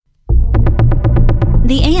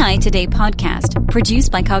The AI Today podcast,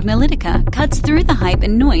 produced by Cognilytica, cuts through the hype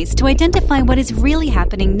and noise to identify what is really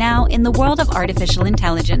happening now in the world of artificial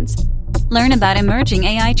intelligence. Learn about emerging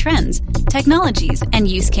AI trends, technologies, and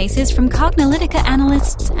use cases from Cognilytica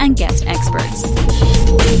analysts and guest experts.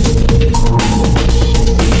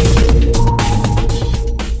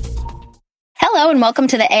 Hello and welcome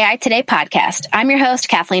to the AI Today podcast. I'm your host,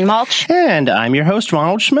 Kathleen Mulch. And I'm your host,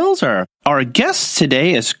 Ronald Schmelzer. Our guest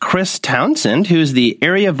today is Chris Townsend, who is the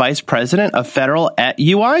Area Vice President of Federal at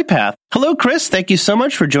UiPath. Hello, Chris. Thank you so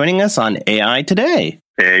much for joining us on AI Today.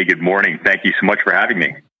 Hey, good morning. Thank you so much for having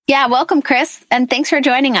me. Yeah, welcome, Chris, and thanks for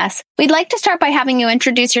joining us. We'd like to start by having you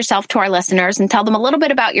introduce yourself to our listeners and tell them a little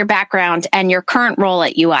bit about your background and your current role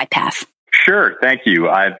at UiPath. Sure. Thank you.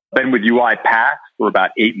 I've been with UiPath for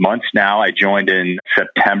about 8 months now. I joined in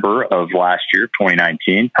September of last year,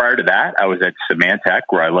 2019. Prior to that, I was at Symantec,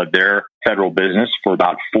 where I led their federal business for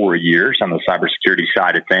about 4 years on the cybersecurity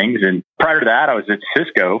side of things. And prior to that, I was at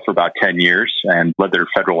Cisco for about 10 years and led their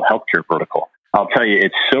federal healthcare protocol. I'll tell you,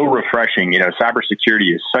 it's so refreshing. You know,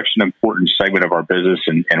 cybersecurity is such an important segment of our business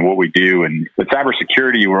and what we do. And with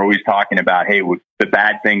cybersecurity, we're always talking about, hey, the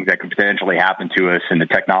bad things that could potentially happen to us and the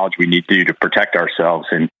technology we need to do to protect ourselves.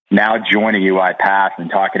 And now joining UiPath and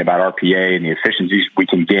talking about RPA and the efficiencies we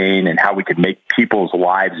can gain and how we can make people's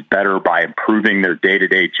lives better by improving their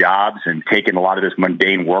day-to-day jobs and taking a lot of this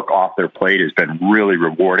mundane work off their plate has been really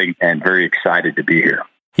rewarding and very excited to be here.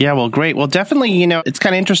 Yeah, well, great. Well, definitely, it's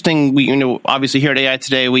kind of interesting. We, obviously here at AI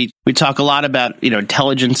Today, we talk a lot about,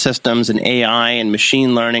 intelligent systems and AI and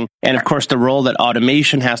machine learning. And of course, the role that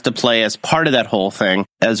automation has to play as part of that whole thing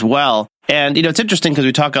as well. And, it's interesting because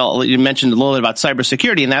you mentioned a little bit about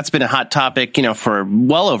cybersecurity, and that's been a hot topic, for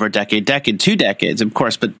well over a decade, 2 decades, of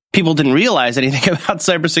course, but people didn't realize anything about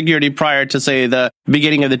cybersecurity prior to, say, the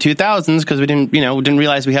beginning of the 2000s because we didn't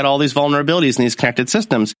realize we had all these vulnerabilities in these connected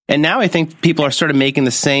systems. And now I think people are sort of making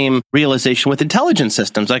the same realization with intelligent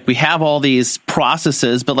systems. Like we have all these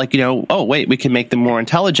processes, but we can make them more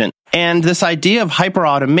intelligent. And this idea of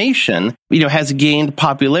hyperautomation, has gained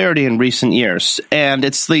popularity in recent years. And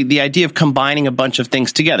it's the idea of combining a bunch of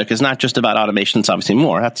things together, because not just about automation, it's obviously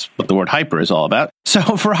more. That's what the word hyper is all about. So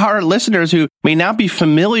for our listeners who may not be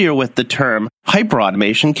familiar with the term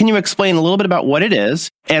hyperautomation, can you explain a little bit about what it is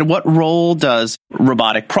and what role does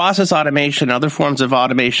robotic process automation, other forms of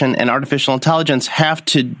automation, and artificial intelligence have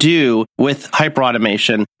to do with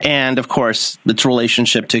hyperautomation and, of course, its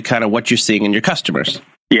relationship to kind of what you're seeing in your customers?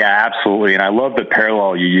 Yeah, absolutely. And I love the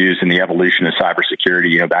parallel you use in the evolution of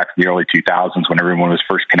cybersecurity, back in the early 2000s when everyone was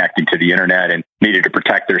first connecting to the internet and needed to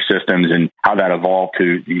protect their systems and how that evolved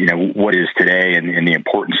to, what is today and the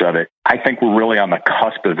importance of it. I think we're really on the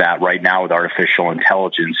cusp of that right now with artificial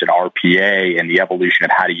intelligence and RPA and the evolution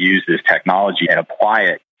of how to use this technology and apply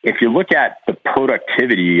it. If you look at the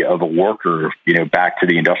productivity of a worker, back to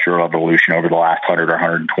the Industrial Revolution over the last 100 or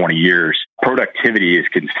 120 years, productivity has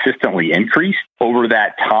consistently increased over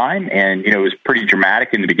that time. And, it was pretty dramatic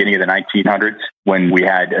in the beginning of the 1900s when we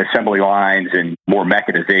had assembly lines and more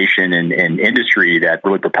mechanization and industry that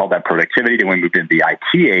really propelled that productivity. Then we moved into the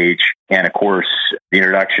IT age. And of course, the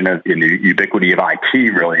introduction of and the ubiquity of IT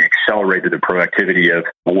really accelerated the productivity of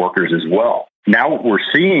workers as well. Now what we're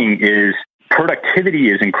seeing is productivity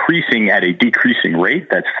is increasing at a decreasing rate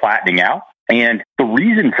that's flattening out. And the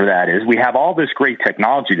reason for that is we have all this great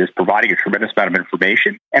technology that's providing a tremendous amount of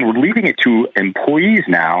information, and we're leaving it to employees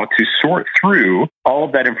now to sort through all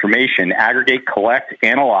of that information, aggregate, collect,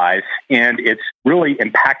 analyze, and it's really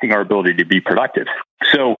impacting our ability to be productive.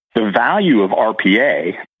 So the value of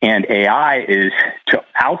RPA and AI is to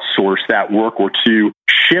outsource that work or to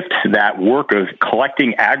shift that work of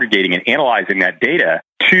collecting, aggregating, and analyzing that data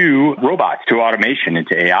to robots, to automation, and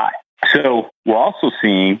to AI. So we're also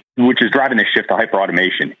seeing, which is driving the shift to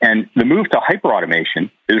hyperautomation. And the move to hyperautomation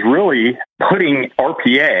is really putting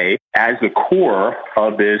RPA as the core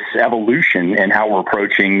of this evolution and how we're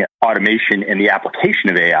approaching automation and the application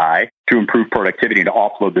of AI to improve productivity and to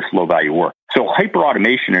offload this low-value work. So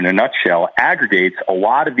hyperautomation, in a nutshell, aggregates a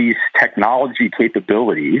lot of these technology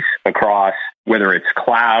capabilities across whether it's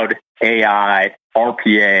cloud, AI,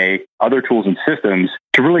 RPA, other tools and systems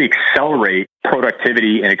to really accelerate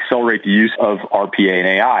productivity and accelerate the use of RPA and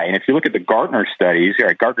AI. And if you look at the Gartner studies,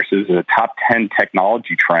 Gartner says it's a top 10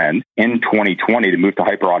 technology trend in 2020 to move to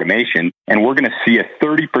hyperautomation. And we're going to see a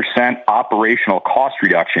 30% operational cost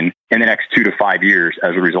reduction in the next 2 to 5 years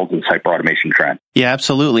as a result of this hyperautomation trend. Yeah,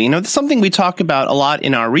 absolutely. It's something we talk about a lot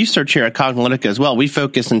in our research here at Cognilytica as well. We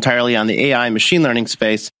focus entirely on the AI machine learning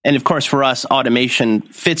space. And of course, for us, automation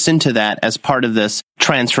fits into that as part of this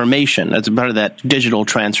transformation, as part of that digital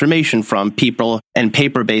transformation from people and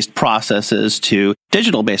paper-based processes to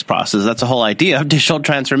digital-based processes. That's the whole idea of digital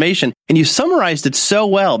transformation. And you summarized it so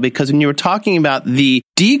well, because when you were talking about the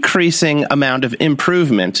decreasing amount of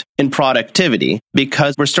improvement in productivity,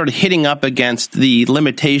 because we're sort of hitting up against the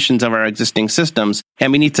limitations of our existing systems,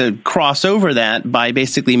 and we need to cross over that by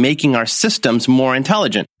basically making our systems more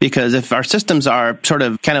intelligent. Because if our systems are sort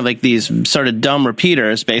of kind of like these sort of dumb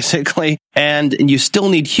repeaters, basically, and you still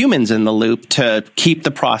need humans in the loop to keep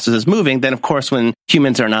the processes moving, then of course when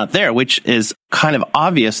humans are not there, which is kind of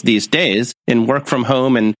obvious these days in work from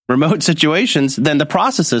home and remote situations, then the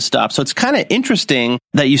processes stop. So it's kind of interesting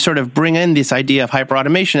that you sort of bring in this idea of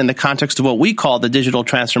hyperautomation in the context of what we call the digital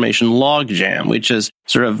transformation logjam, which is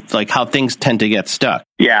sort of like how things tend to get stuck.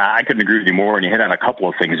 Yeah, I couldn't agree with you more. And you hit on a couple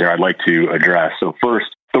of things there I'd like to address. So first,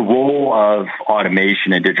 the role of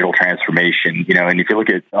automation and digital transformation, and if you look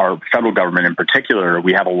at our federal government in particular,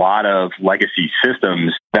 we have a lot of legacy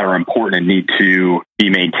systems that are important and need to be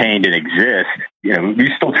maintained and exist. We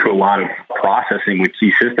still do a lot of processing with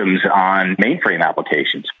key systems on mainframe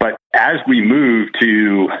applications. But as we move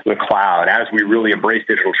to the cloud, as we really embrace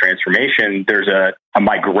digital transformation, there's a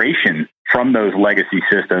migration from those legacy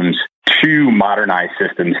systems to modernized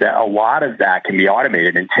systems. That a lot of that can be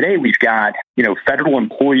automated. And today we've got, federal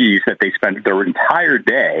employees that they spend their entire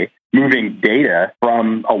day moving data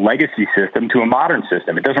from a legacy system to a modern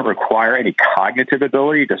system. It doesn't require any cognitive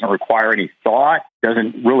ability. It doesn't require any thought. It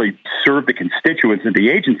doesn't really serve the constituents of the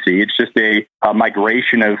agency. It's just a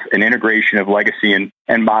migration of an integration of legacy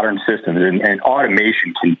and modern systems. And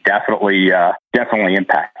automation can definitely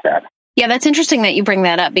impact that. Yeah, that's interesting that you bring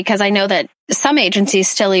that up, because I know that some agencies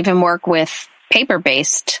still even work with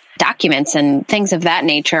paper-based documents and things of that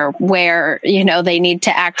nature where, they need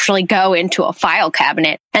to actually go into a file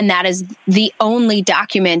cabinet. And that is the only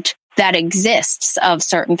document that exists of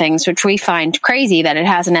certain things, which we find crazy that it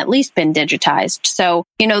hasn't at least been digitized. So,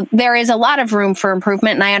 there is a lot of room for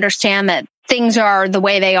improvement. And I understand that things are the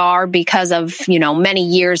way they are because of, many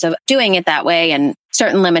years of doing it that way and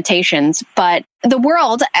certain limitations. But the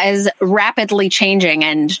world is rapidly changing.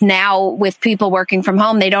 And now with people working from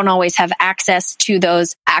home, they don't always have access to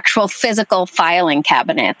those actual physical filing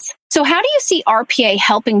cabinets. So how do you see RPA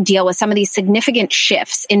helping deal with some of these significant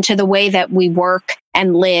shifts into the way that we work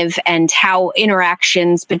and live, and how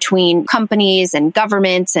interactions between companies and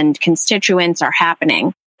governments and constituents are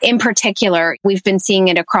happening? In particular, we've been seeing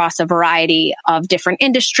it across a variety of different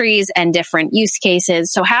industries and different use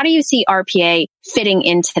cases. So how do you see RPA fitting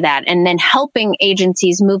into that and then helping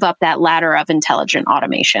agencies move up that ladder of intelligent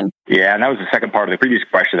automation? Yeah, and that was the second part of the previous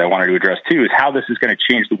question that I wanted to address too, is how this is going to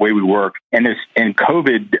change the way we work. And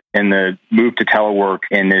COVID and the move to telework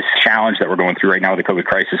and this challenge that we're going through right now with the COVID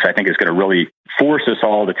crisis, I think is going to really force us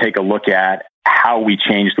all to take a look at how we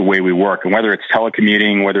change the way we work, and whether it's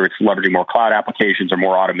telecommuting, whether it's leveraging more cloud applications or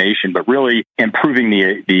more automation, but really improving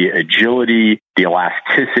the agility, the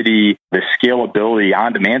elasticity, the scalability,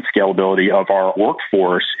 on-demand scalability of our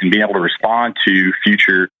workforce, and being able to respond to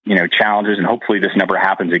future, challenges. And hopefully this never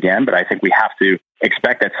happens again, but I think we have to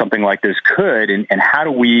expect that something like this could. And how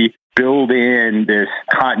do we build in this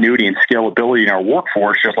continuity and scalability in our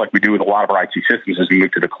workforce, just like we do with a lot of our IT systems as we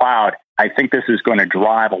move to the cloud? I think this is going to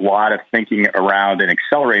drive a lot of thinking around and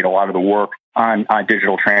accelerate a lot of the work on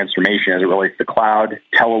digital transformation as it relates to cloud,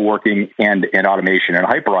 teleworking, and automation and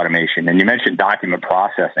hyperautomation. And you mentioned document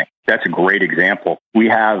processing. That's a great example. We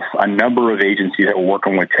have a number of agencies that we're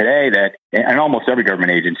working with today and almost every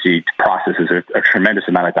government agency processes a tremendous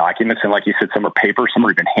amount of documents. And like you said, some are paper, some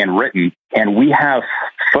are even handwritten. And we have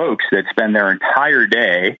folks that spend their entire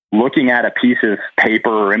day looking at a piece of paper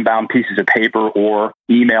or inbound pieces of paper or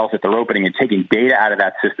emails that they're opening and taking data out of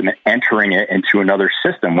that system and entering it into another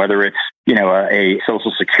system, whether it's a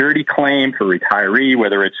Social Security claim for a retiree,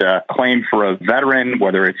 whether it's a claim for a veteran,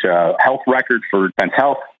 whether it's a health record for Defense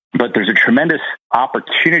Health. But there's a tremendous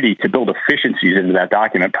opportunity to build efficiencies into that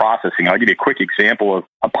document processing. I'll give you a quick example of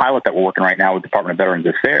a pilot that we're working right now with the Department of Veterans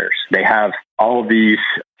Affairs. They have all of these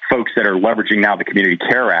folks that are leveraging now the Community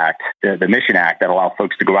Care Act, the Mission Act, that allow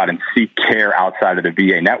folks to go out and seek care outside of the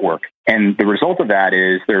VA network. And the result of that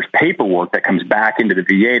is there's paperwork that comes back into the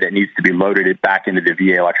VA that needs to be loaded back into the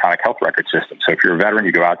VA electronic health record system. So if you're a veteran,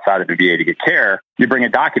 you go outside of the VA to get care, you bring a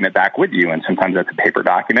document back with you. And sometimes that's a paper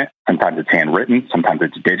document, sometimes it's handwritten, sometimes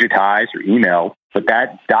it's digitized or emailed. But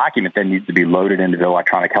that document then needs to be loaded into the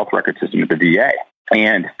electronic health record system at the VA.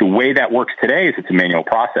 And the way that works today is it's a manual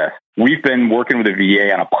process. We've been working with the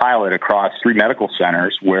VA on a pilot across 3 medical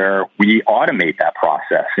centers where we automate that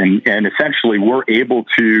process. And essentially, we're able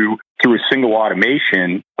to, through a single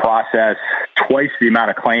automation, process twice the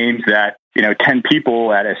amount of claims that 10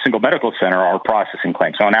 people at a single medical center are processing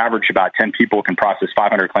claims. So on average, about 10 people can process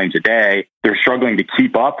 500 claims a day. they're struggling to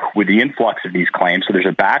keep up with the influx of these claims. So there's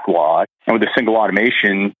a backlog. And with a single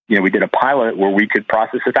automation, we did a pilot where we could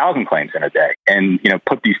process 1,000 claims in a day and,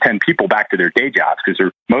 put these 10 people back to their day jobs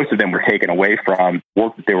because most of them were taken away from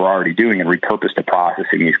work that they were already doing and repurposed to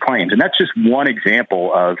processing these claims. And that's just one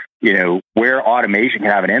example of, where automation can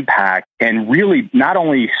have an impact and really not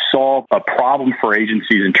only solve a problem for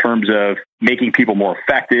agencies in terms of making people more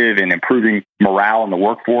effective and improving morale in the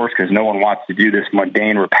workforce because no one wants to do this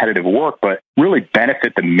mundane, repetitive work, but really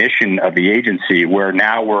benefit the mission of the agency where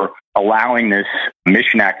now we're allowing this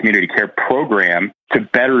Mission Act community care program to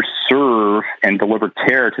better serve and deliver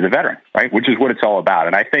care to the veteran, right? Which is what it's all about.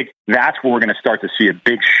 And I think that's where we're going to start to see a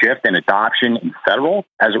big shift in adoption in federal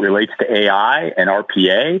as it relates to AI and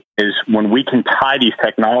RPA is when we can tie these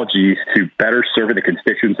technologies to better serve the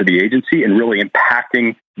constituents of the agency and really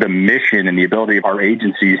impacting the mission and the ability of our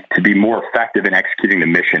agencies to be more effective in executing the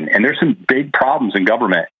mission. And there's some big problems in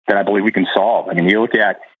government that I believe we can solve. I mean, you look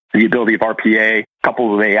at the ability of RPA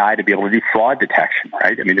coupled with AI to be able to do fraud detection,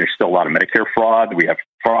 right? I mean, there's still a lot of Medicare fraud. We have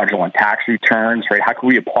fraudulent tax returns, right? How can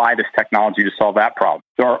we apply this technology to solve that problem?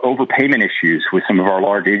 There are overpayment issues with some of our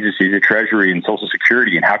large agencies, the Treasury and Social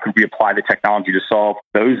Security, and how could we apply the technology to solve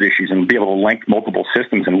those issues and be able to link multiple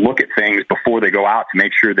systems and look at things before they go out to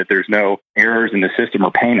make sure that there's no errors in the system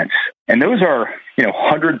or payments. And those are,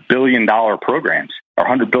 $100 billion programs or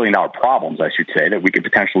 $100 billion problems, I should say, that we could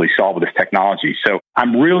potentially solve with this technology. So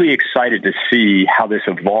I'm really excited to see how this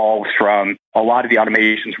evolves from a lot of the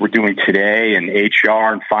automations we're doing today in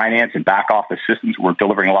HR and finance and back office systems. We're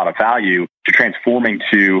delivering a lot of value to transforming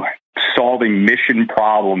to solving mission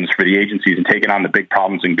problems for the agencies and taking on the big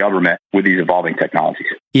problems in government with these evolving technologies.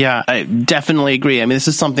 Yeah, I definitely agree. I mean, this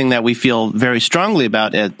is something that we feel very strongly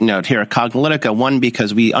about at, here at Cognilytica. One,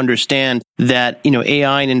 because we understand that,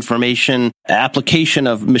 AI and information application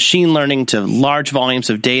of machine learning to large volumes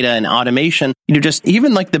of data and automation, just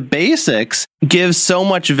even like the basics gives so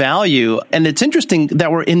much value. And it's interesting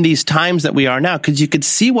that we're in these times that we are now, because you could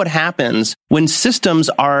see what happens when systems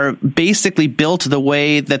are basically built the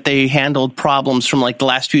way that they handled problems from like the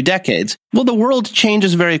last few decades. Well, the world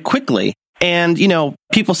changes very quickly. And,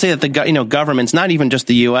 people say that the governments, not even just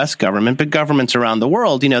the U.S. government, but governments around the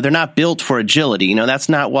world, they're not built for agility. That's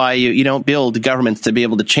not why you don't build governments to be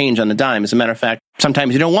able to change on a dime. As a matter of fact,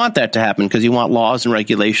 sometimes you don't want that to happen because you want laws and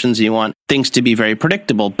regulations. You want things to be very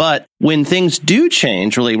predictable. But when things do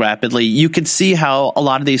change really rapidly, you could see how a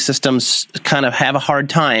lot of these systems kind of have a hard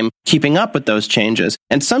time keeping up with those changes.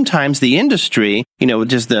 And sometimes the industry,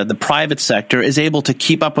 just the private sector is able to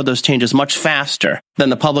keep up with those changes much faster than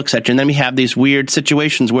the public sector. And then we have these weird situations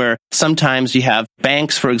where sometimes you have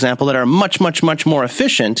banks, for example, that are much, much, much more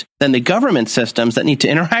efficient than the government systems that need to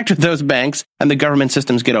interact with those banks, and the government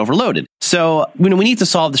systems get overloaded. So we need to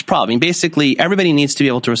solve this problem. Basically, everybody needs to be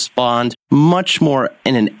able to respond much more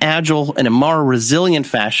in an agile and a more resilient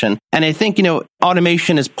fashion. And I think,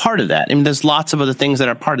 automation is part of that. I mean, there's lots of other things that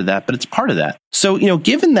are part of that, but it's part of that. So,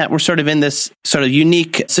 given that we're sort of in this sort of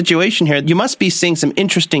unique situation here, you must be seeing some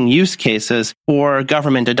interesting use cases for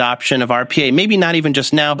government adoption of RPA. Maybe not even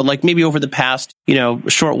just now, but like maybe over the past,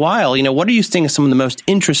 short while. What are you seeing as some of the most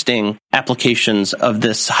interesting applications of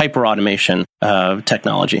this hyper automation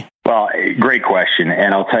technology? Well, great question.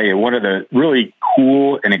 And I'll tell you, one of the really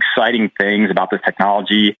cool and exciting things about this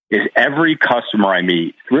technology is every customer I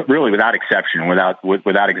meet, really without exception, without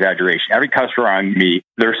exaggeration, every customer I meet,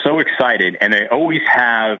 they're so excited and they always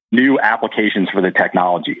have new applications for the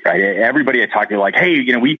technology, right? Everybody I talk to, like, hey,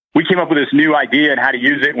 we came up with this new idea and how to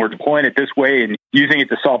use it, and we're deploying it this way and using it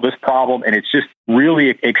to solve this problem. And it's just really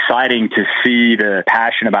exciting to see the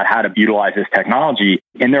passion about how to utilize this technology.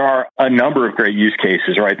 And there are a number of great use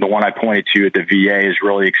cases, right? The one I pointed to at the VA is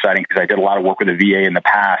really exciting because I did a lot of work with the VA in the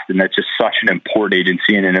past, and that's just such an important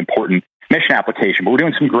agency and an important mission application. But we're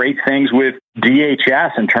doing some great things with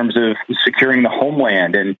DHS in terms of securing the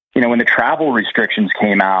homeland. And, when the travel restrictions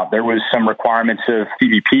came out, there was some requirements of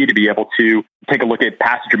CBP to be able to take a look at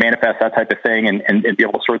passenger manifests, that type of thing, and be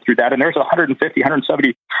able to sort through that. And there's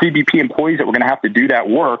 170 CBP employees that were going to have to do that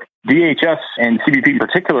work. DHS and CBP in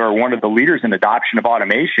particular are one of the leaders in adoption of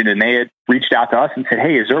automation, and they had reached out to us and said,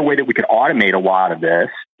 hey, is there a way that we could automate a lot of this?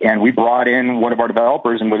 And we brought in one of our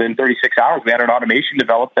developers, and within 36 hours, we had an automation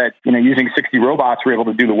developed that, using 60 robots, we were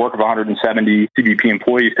able to do the work of 170 CBP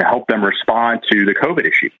employees to help them respond to the COVID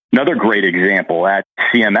issue. Another great example at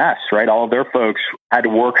CMS, right? All of their folks had to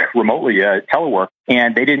work remotely, telework,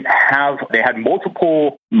 and they had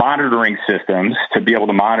multiple monitoring systems to be able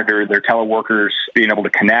to monitor their teleworkers being able to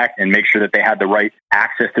connect and make sure that they had the right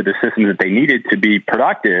access to the systems that they needed to be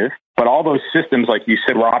productive. But all those systems, like you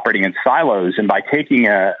said, were operating in silos. And by taking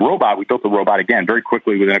a robot, we built the robot again very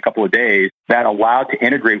quickly within a couple of days that allowed to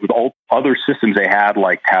integrate with all other systems they had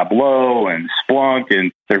like Tableau and Splunk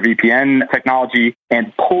and their VPN technology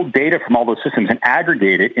and pulled data from all those systems and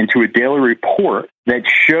aggregate it into a daily report that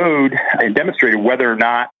showed and demonstrated whether or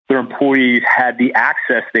not their employees had the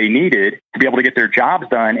access they needed to be able to get their jobs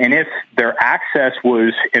done. And if their access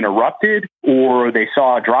was interrupted or they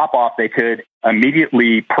saw a drop off, they could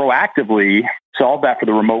immediately, proactively solve that for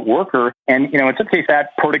the remote worker. And, in some cases,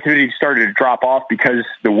 that productivity started to drop off because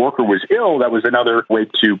the worker was ill. That was another way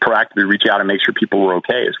to proactively reach out and make sure people were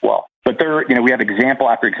okay as well. But there, we have example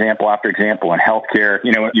after example after example in healthcare.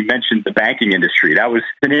 You mentioned the banking industry. That was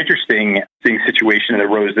an interesting situation that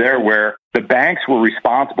arose there where the banks were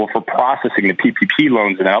responsible for processing the PPP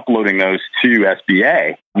loans and uploading those to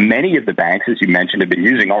SBA. Many of the banks, as you mentioned, have been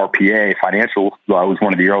using RPA. Financial was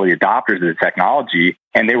one of the early adopters of the technology,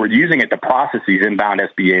 and they were using it to process these inbound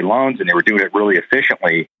SBA loans, and they were doing it really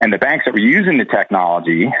efficiently. And the banks that were using the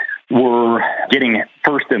technology were getting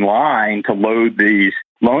first in line to load these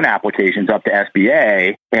loan applications up to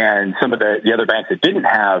SBA, and some of the other banks that didn't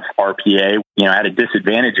have RPA, had a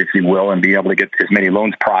disadvantage, if you will, in being able to get as many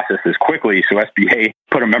loans processed as quickly. So SBA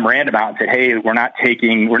put a memorandum out and said, hey, we're not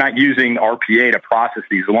using RPA to process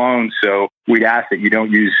these loans, so we'd ask that you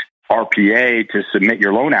don't use RPA to submit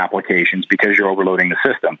your loan applications because you're overloading the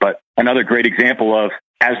system. But another great example of,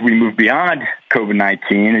 as we move beyond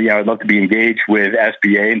COVID-19, I'd love to be engaged with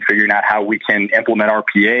SBA and figuring out how we can implement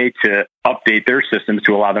RPA to update their systems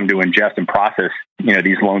to allow them to ingest and process,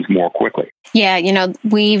 these loans more quickly. Yeah,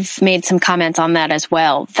 we've made some comments on that as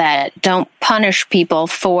well, that don't punish people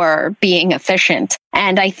for being efficient.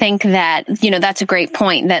 And I think that, that's a great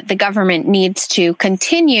point, that the government needs to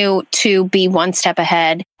continue to be one step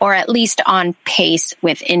ahead or at least on pace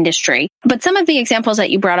with industry. But some of the examples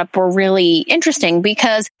that you brought up were really interesting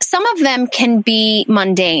because some of them can be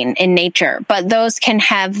mundane in nature, but those can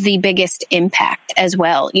have the biggest impact as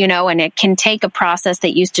well, and it can take a process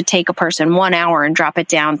that used to take a person 1 hour and drop it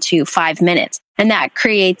down to 5 minutes. And that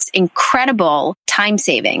creates incredible time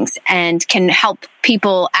savings and can help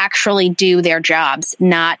people actually do their jobs,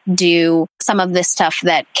 not do some of this stuff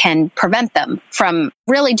that can prevent them from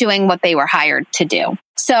really doing what they were hired to do.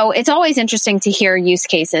 So it's always interesting to hear use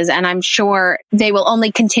cases, and I'm sure they will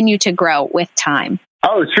only continue to grow with time.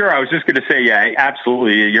 Oh, sure. I was just going to say, yeah,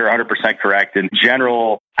 absolutely. You're 100% correct. In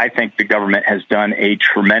general, I think the government has done a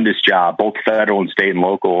tremendous job, both federal and state and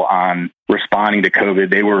local, on responding to COVID.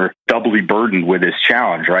 They were doubly burdened with this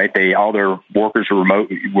challenge, right? All their workers were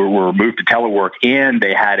moved to telework, and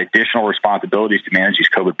they had additional responsibilities to manage these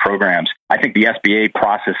COVID programs. I think the SBA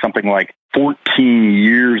processed something like 14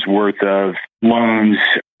 years worth of loans,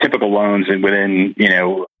 typical loans, and within,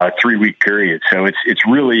 a 3-week period. So it's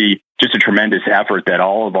really just a tremendous effort that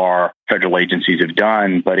all of our federal agencies have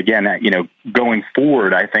done. But again, going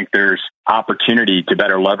forward, I think there's opportunity to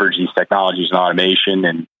better leverage these technologies and automation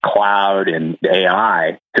and cloud and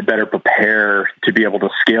AI to better prepare to be able to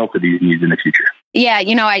scale to these needs in the future. Yeah,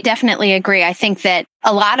 I definitely agree. I think that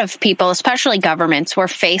a lot of people, especially governments, were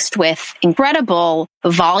faced with incredible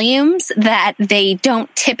volumes that they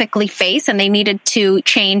don't typically face, and they needed to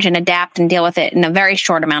change and adapt and deal with it in a very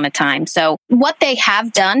short amount of time. So what they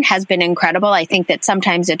have done has been incredible. I think that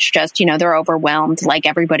sometimes it's just, they're overwhelmed like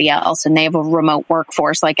everybody else, and they have a remote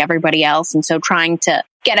workforce like everybody else. And so trying to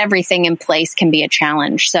get everything in place can be a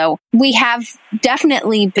challenge. So we have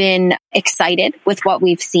definitely been excited with what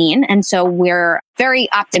we've seen. And so we're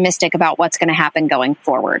very optimistic about what's going to happen going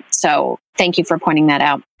forward. So thank you for pointing that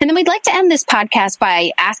out. And then we'd like to end this podcast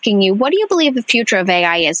by asking you, what do you believe the future of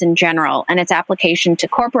AI is in general and its application to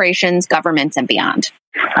corporations, governments, and beyond?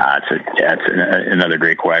 That's another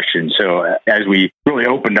great question. So as we really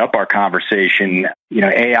opened up our conversation,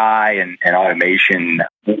 AI and automation,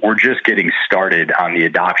 we're just getting started on the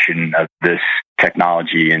adoption of this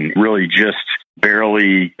technology and really just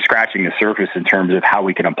barely scratching the surface in terms of how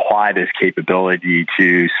we can apply this capability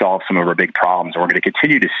to solve some of our big problems. And we're going to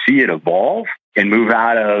continue to see it evolve and move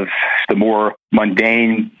out of the more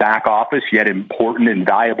mundane back office, yet important and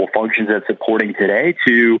valuable functions that it's supporting today,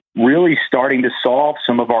 to really starting to solve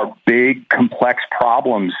some of our big, complex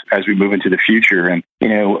problems as we move into the future. And,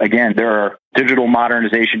 again, there are digital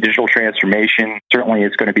modernization, digital transformation. Certainly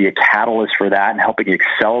it's going to be a catalyst for that and helping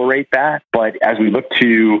accelerate that. But as we look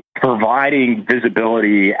to providing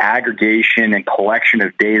visibility, aggregation, and collection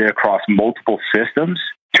of data across multiple systems,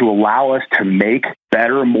 to allow us to make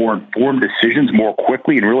better, more informed decisions more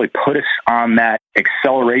quickly and really put us on that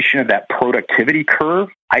acceleration of that productivity curve,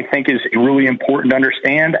 I think is really important to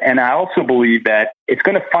understand. And I also believe that it's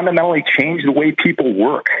going to fundamentally change the way people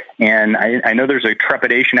work. And I know there's a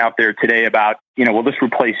trepidation out there today about, will this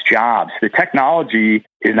replace jobs? The technology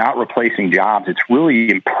is not replacing jobs. It's really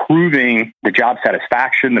improving the job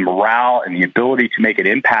satisfaction, the morale, and the ability to make an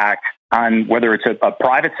impact on whether it's a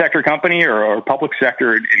private sector company or a public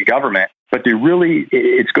sector in government. But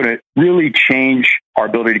it's going to really change our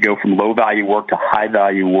ability to go from low value work to high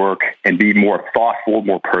value work and be more thoughtful,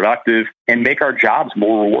 more productive, and make our jobs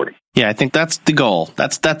more rewarding. Yeah, I think that's the goal.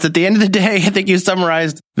 That's at the end of the day, I think you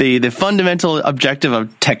summarized the fundamental objective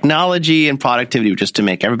of technology and productivity, which is to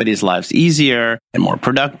make everybody's lives easier and more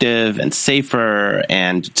productive and safer,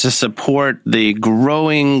 and to support the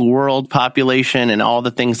growing world population and all the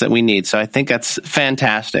things that we need. So I think that's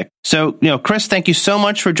fantastic. So, Chris, thank you so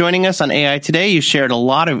much for joining us on AI Today. You shared a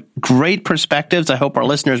lot of great perspectives. I hope our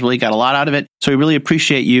listeners really got a lot out of it. So we really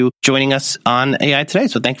appreciate you joining us on AI Today.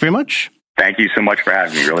 So thank you very much. Thank you so much for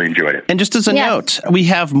having me. Really enjoyed it. And just as a note, we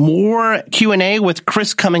have more Q&A with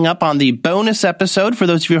Chris coming up on the bonus episode. For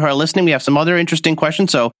those of you who are listening, we have some other interesting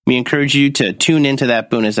questions. So we encourage you to tune into that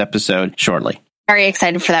bonus episode shortly. Very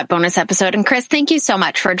excited for that bonus episode. And Chris, thank you so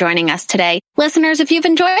much for joining us today. Listeners, if you've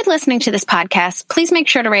enjoyed listening to this podcast, please make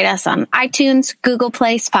sure to rate us on iTunes, Google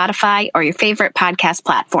Play, Spotify, or your favorite podcast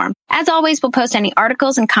platform. As always, we'll post any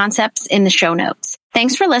articles and concepts in the show notes.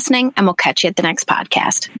 Thanks for listening, and we'll catch you at the next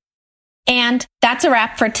podcast. And that's a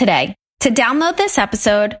wrap for today. To download this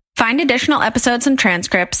episode, find additional episodes and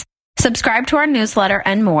transcripts, subscribe to our newsletter,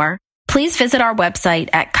 and more, please visit our website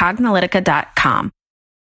at cognilytica.com.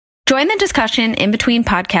 Join the discussion in between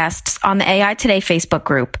podcasts on the AI Today Facebook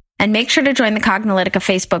group, and make sure to join the Cognilytica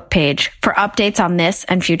Facebook page for updates on this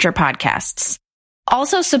and future podcasts.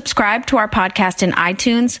 Also, subscribe to our podcast in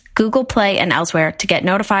iTunes, Google Play, and elsewhere to get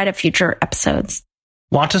notified of future episodes.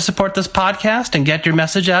 Want to support this podcast and get your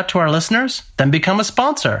message out to our listeners? Then become a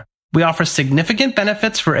sponsor. We offer significant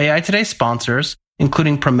benefits for AI Today sponsors,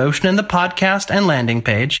 including promotion in the podcast and landing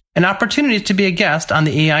page, and opportunities to be a guest on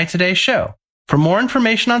the AI Today show. For more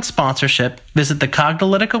information on sponsorship, visit the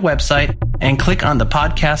Cognilytica website and click on the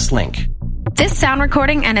podcast link. This sound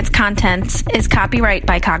recording and its contents is copyright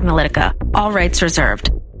by Cognilytica. All rights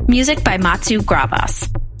reserved. Music by Matsu Gravas.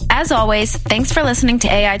 As always, thanks for listening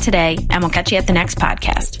to AI Today, and we'll catch you at the next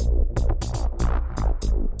podcast.